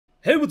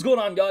Hey, what's going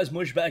on, guys?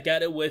 Mush back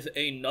at it with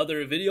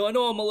another video. I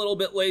know I'm a little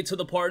bit late to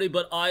the party,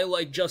 but I,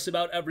 like just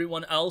about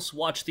everyone else,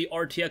 watched the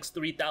RTX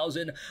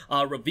 3000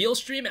 reveal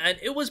stream, and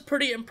it was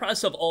pretty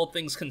impressive, all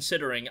things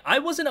considering. I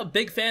wasn't a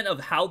big fan of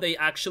how they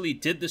actually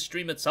did the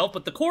stream itself,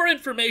 but the core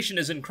information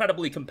is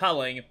incredibly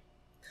compelling.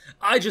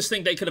 I just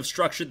think they could have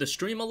structured the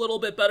stream a little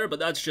bit better, but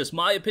that's just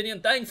my opinion.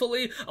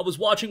 Thankfully, I was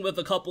watching with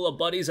a couple of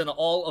buddies, and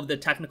all of the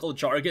technical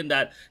jargon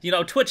that,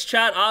 Twitch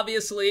chat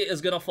obviously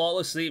is gonna fall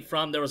asleep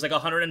from. There was like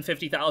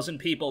 150,000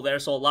 people there,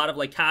 so a lot of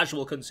like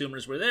casual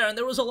consumers were there, and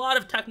there was a lot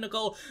of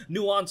technical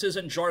nuances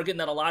and jargon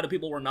that a lot of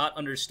people were not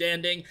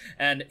understanding,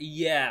 and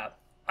yeah.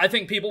 I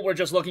think people were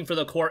just looking for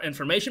the core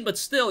information, but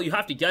still, you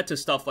have to get to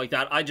stuff like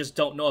that. I just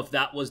don't know if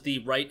that was the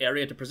right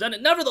area to present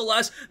it.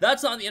 Nevertheless,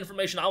 that's not the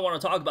information I want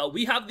to talk about.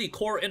 We have the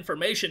core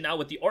information now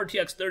with the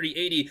RTX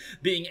 3080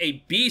 being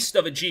a beast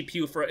of a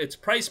GPU for its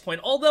price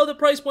point, although the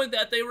price point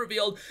that they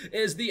revealed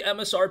is the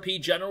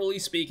MSRP. Generally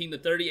speaking, the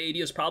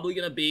 3080 is probably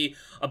going to be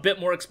a bit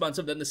more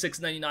expensive than the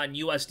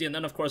 $699 USD, and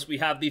then, of course, we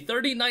have the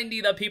 3090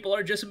 that people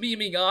are just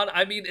memeing on.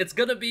 I mean, it's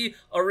going to be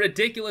a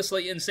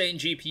ridiculously insane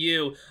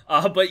GPU,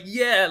 but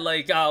yeah,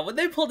 when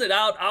they pulled it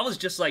out, I was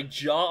just like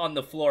jaw on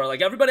the floor.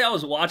 Like everybody I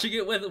was watching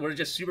it with were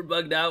just super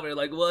bugged out. We were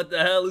like, what the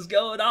hell is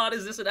going on?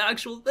 Is this an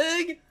actual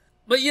thing?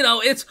 But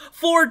it's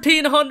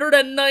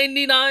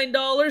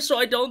 $1,499, so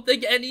I don't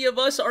think any of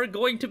us are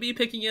going to be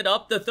picking it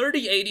up. The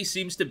 3080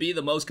 seems to be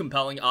the most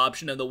compelling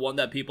option and the one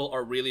that people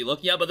are really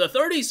looking at, but the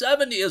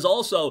 3070 is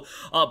also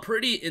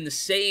pretty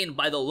insane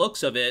by the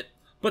looks of it.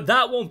 But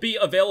that won't be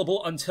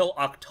available until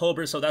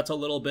October, so that's a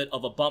little bit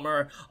of a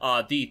bummer.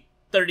 The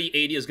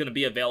 3080 is going to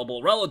be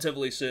available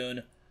relatively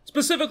soon,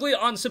 specifically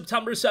on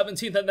September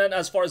 17th, and then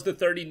as far as the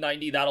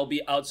 3090, that'll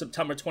be out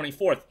September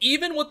 24th.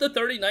 Even with the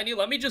 3090,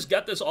 let me just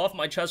get this off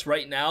my chest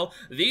right now,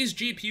 these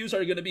GPUs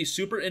are going to be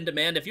super in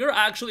demand. If you're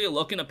actually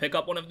looking to pick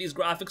up one of these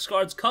graphics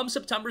cards come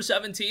September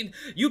 17th,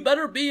 you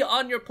better be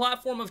on your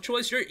platform of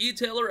choice, your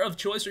e-tailer of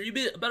choice, or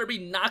better be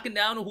knocking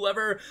down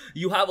whoever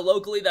you have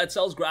locally that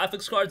sells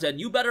graphics cards, and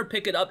you better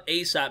pick it up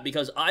ASAP,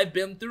 because I've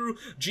been through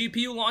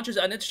GPU launches,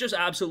 and it's just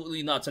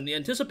absolutely nuts, and the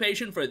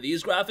anticipation for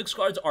these graphics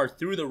cards are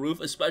through the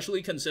roof,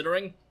 especially considering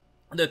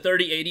the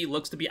 3080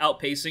 looks to be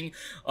outpacing,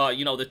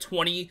 the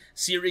 20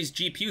 series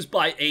GPUs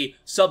by a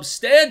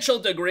substantial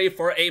degree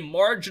for a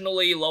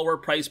marginally lower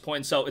price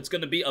point, so it's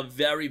going to be a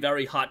very,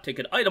 very hot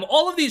ticket item.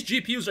 All of these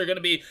GPUs are going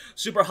to be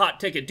super hot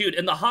ticket. Dude,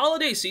 in the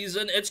holiday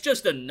season, it's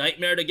just a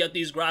nightmare to get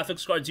these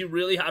graphics cards. You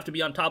really have to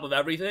be on top of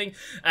everything,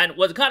 and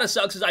what kind of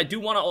sucks is I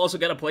do want to also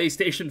get a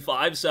PlayStation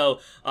 5,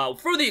 so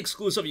for the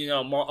exclusive,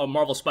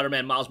 Marvel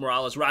Spider-Man, Miles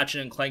Morales,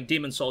 Ratchet & Clank,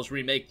 Demon's Souls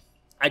remake,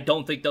 I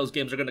don't think those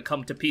games are going to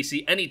come to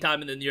PC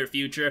anytime in the near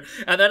future.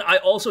 And then I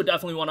also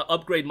definitely want to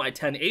upgrade my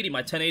 1080.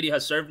 My 1080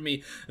 has served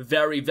me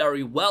very,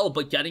 very well,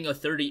 but getting a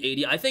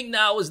 3080, I think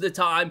now is the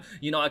time.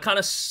 I kind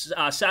of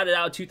sat it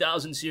out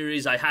 2000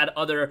 series. I had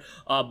other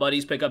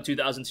buddies pick up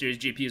 2000 series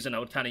GPUs, and I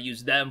would kind of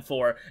use them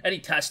for any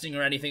testing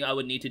or anything I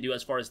would need to do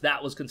as far as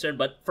that was concerned.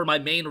 But for my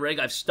main rig,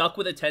 I've stuck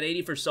with a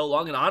 1080 for so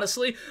long, and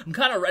honestly, I'm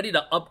kind of ready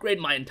to upgrade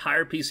my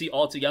entire PC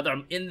altogether.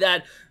 I'm in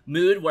that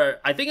mood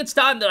where I think it's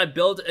time that I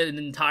build an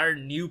entire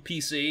new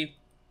PC.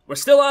 We're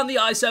still on the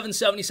i7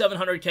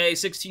 7700K,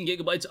 16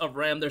 gigabytes of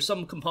RAM. There's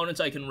some components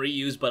I can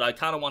reuse, but I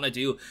kind of want to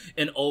do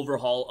an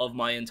overhaul of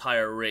my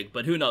entire rig.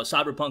 But who knows?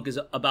 Cyberpunk is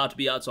about to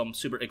be out, so I'm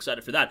super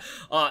excited for that.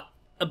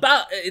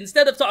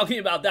 Instead of talking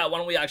about that, why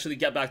don't we actually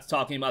get back to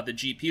talking about the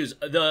GPUs?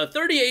 The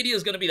 3080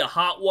 is going to be the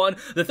hot one.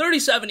 The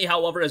 3070,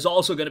 however, is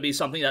also going to be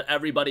something that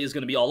everybody is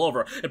going to be all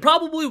over. It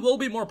probably will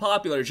be more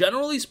popular.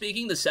 Generally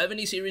speaking, the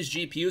 70 series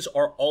GPUs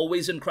are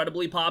always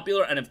incredibly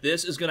popular, and if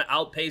this is going to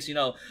outpace,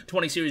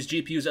 20 series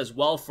GPUs as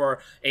well for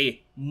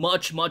a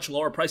much, much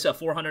lower price at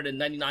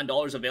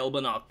 $499 available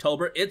in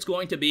October, it's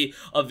going to be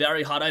a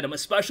very hot item,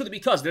 especially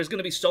because there's going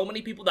to be so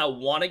many people that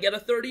want to get a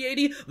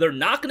 3080. They're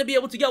not going to be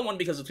able to get one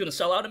because it's going to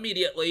sell out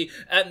immediately,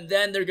 and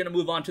then they're going to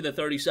move on to the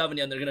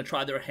 3070, and they're going to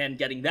try their hand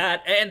getting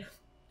that, and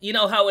you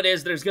know how it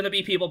is. There's going to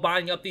be people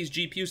buying up these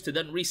GPUs to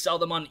then resell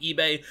them on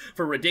eBay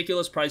for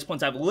ridiculous price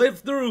points. I've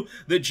lived through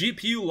the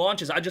GPU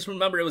launches. I just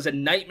remember it was a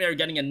nightmare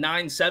getting a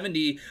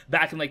 970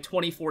 back in like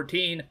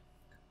 2014.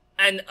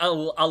 And a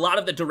lot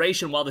of the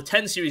duration, while the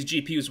 10 series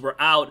GPUs were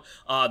out,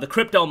 the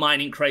crypto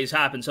mining craze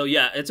happened. So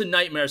yeah, it's a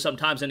nightmare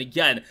sometimes. And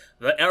again,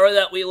 the era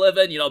that we live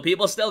in,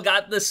 people still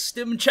got this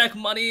stim check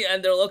money,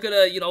 and they're looking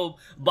to,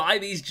 buy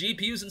these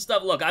GPUs and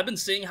stuff. Look, I've been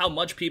seeing how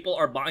much people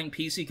are buying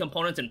PC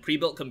components and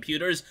pre-built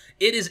computers.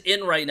 It is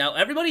in right now.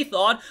 Everybody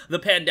thought the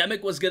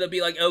pandemic was going to be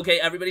like, okay,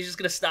 everybody's just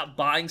going to stop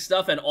buying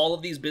stuff, and all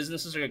of these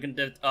businesses are going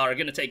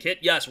to take hit.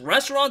 Yes,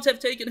 restaurants have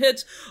taken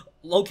hits.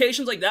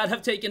 Locations like that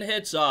have taken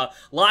hits.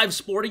 Live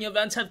sporting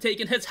events have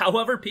taken hits.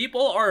 However,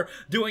 people are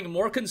doing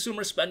more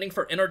consumer spending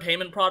for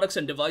entertainment products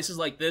and devices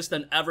like this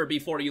than ever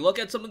before. You look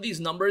at some of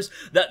these numbers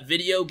that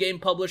video game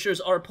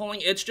publishers are pulling,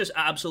 it's just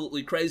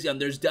absolutely crazy,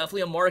 and there's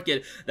definitely a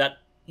market that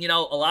you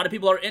know, a lot of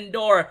people are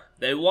indoor.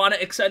 They want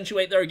to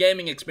accentuate their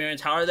gaming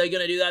experience. How are they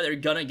going to do that? They're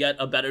going to get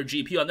a better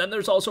GPU. And then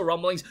there's also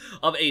rumblings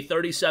of a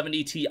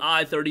 3070 Ti,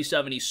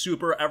 3070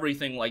 Super,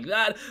 everything like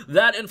that.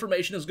 That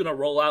information is going to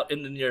roll out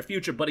in the near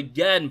future. But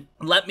again,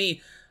 let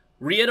me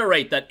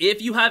reiterate that if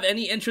you have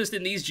any interest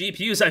in these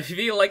GPUs, I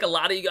feel like a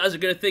lot of you guys are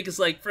going to think it's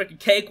like freaking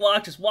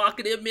cakewalk, just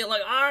walking in being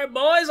like, alright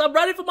boys, I'm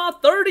ready for my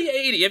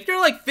 3080. If you're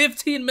like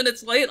 15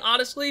 minutes late,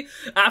 honestly,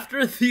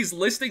 after these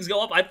listings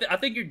go up, I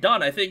think you're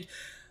done. I think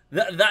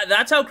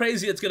that's how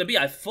crazy it's going to be.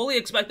 I fully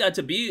expect that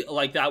to be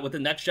like that with the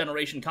next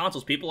generation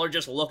consoles. People are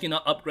just looking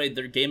to upgrade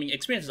their gaming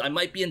experiences. I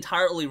might be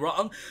entirely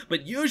wrong,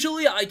 but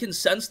usually I can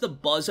sense the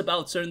buzz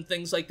about certain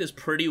things like this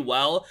pretty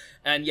well.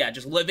 And yeah,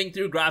 just living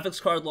through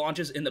graphics card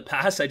launches in the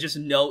past, I just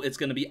know it's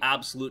going to be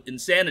absolute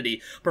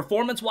insanity.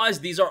 Performance-wise,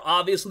 these are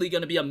obviously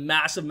going to be a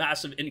massive,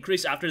 massive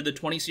increase after the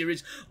 20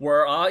 series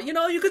where, you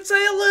know, you could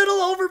say a little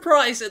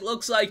overpriced. It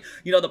looks like,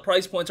 you know, the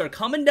price points are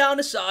coming down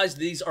to size.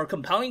 These are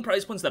compelling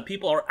price points that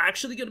people are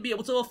actually going to be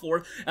able to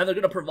afford, and they're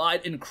going to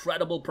provide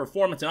incredible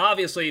performance. And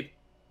obviously,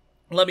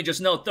 let me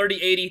just note,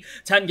 3080,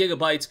 10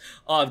 gigabytes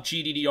of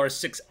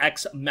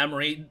GDDR6X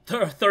memory,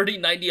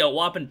 3090, a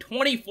whopping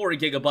 24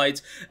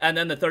 gigabytes, and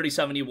then the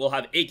 3070 will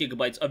have 8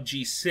 gigabytes of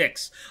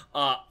G6.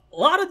 A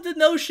lot of the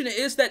notion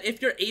is that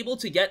if you're able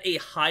to get a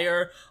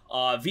higher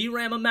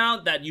VRAM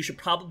amount, that you should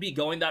probably be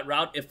going that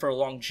route if for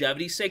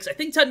longevity's sakes. I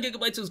think 10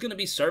 gigabytes is going to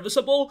be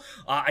serviceable.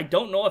 I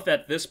don't know if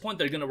at this point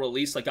they're going to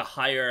release like a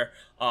higher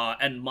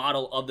end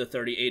model of the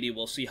 3080.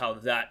 We'll see how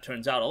that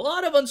turns out. A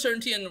lot of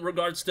uncertainty in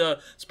regards to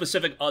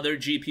specific other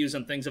GPUs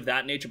and things of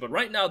that nature, but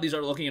right now these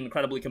are looking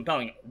incredibly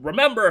compelling.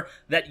 Remember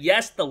that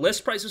yes, the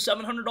list price is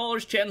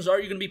 $700. Chances are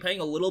you're going to be paying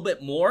a little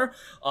bit more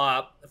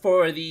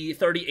for the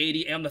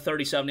 3080 and the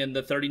 3070 and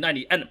the 3090.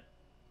 And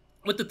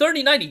with the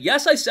 3090,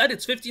 yes, I said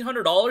it's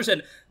 $1,500,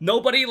 and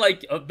nobody,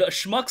 like, the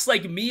schmucks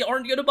like me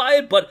aren't going to buy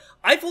it, but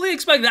I fully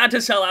expect that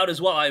to sell out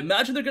as well. I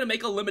imagine they're going to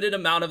make a limited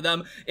amount of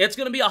them. It's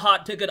going to be a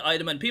hot ticket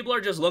item, and people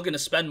are just looking to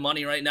spend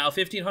money right now,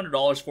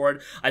 $1,500 for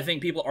it. I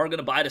think people are going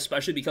to buy it,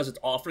 especially because it's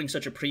offering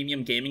such a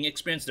premium gaming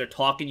experience. They're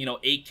talking, you know,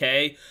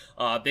 8K.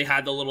 They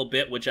had the little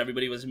bit, which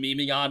everybody was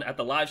memeing on at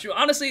the live stream.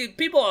 Honestly,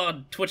 people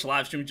on Twitch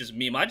live stream just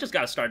meme. I just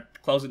got to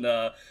start closing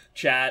the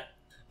chat.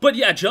 But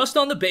yeah, just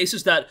on the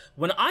basis that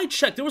when I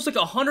checked, there was like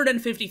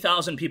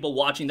 150,000 people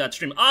watching that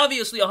stream.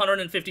 Obviously,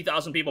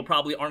 150,000 people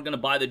probably aren't going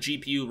to buy the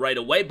GPU right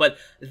away, but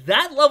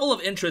that level of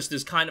interest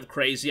is kind of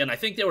crazy, and I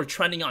think they were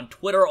trending on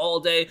Twitter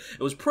all day.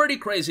 It was pretty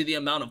crazy the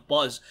amount of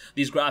buzz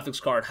these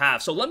graphics cards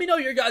have. So let me know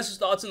your guys'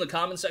 thoughts in the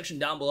comment section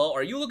down below.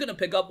 Are you looking to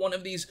pick up one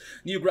of these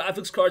new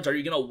graphics cards? Are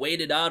you going to wait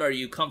it out? Are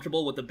you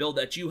comfortable with the build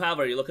that you have?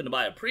 Are you looking to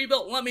buy a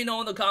pre-built? Let me know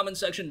in the comment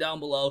section down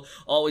below.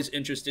 Always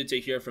interested to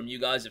hear from you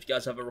guys. If you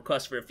guys have a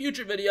request for a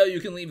future video,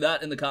 you can leave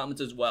that in the comments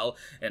as well,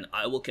 and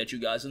I will catch you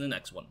guys in the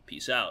next one.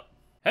 Peace out.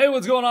 Hey,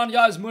 what's going on,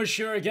 guys? Mush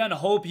here again.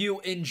 Hope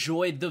you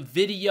enjoyed the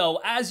video.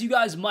 As you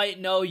guys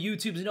might know,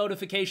 YouTube's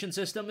notification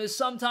system is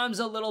sometimes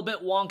a little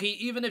bit wonky,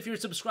 even if you're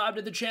subscribed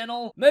to the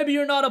channel. Maybe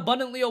you're not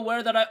abundantly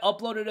aware that I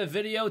uploaded a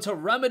video. To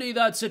remedy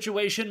that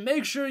situation,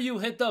 make sure you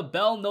hit the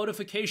bell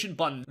notification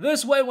button.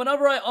 This way,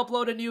 whenever I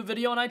upload a new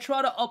video, and I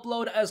try to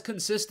upload as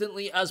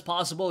consistently as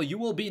possible, you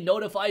will be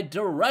notified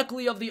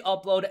directly of the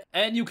upload,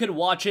 and you can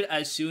watch it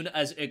as soon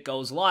as it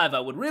goes live.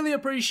 I would really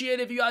appreciate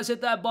it if you guys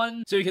hit that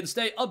button so you can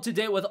stay up to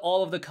date with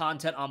all of the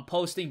content I'm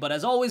posting. But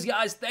as always,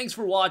 guys, thanks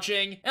for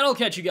watching, and I'll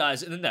catch you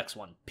guys in the next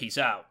one. Peace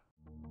out.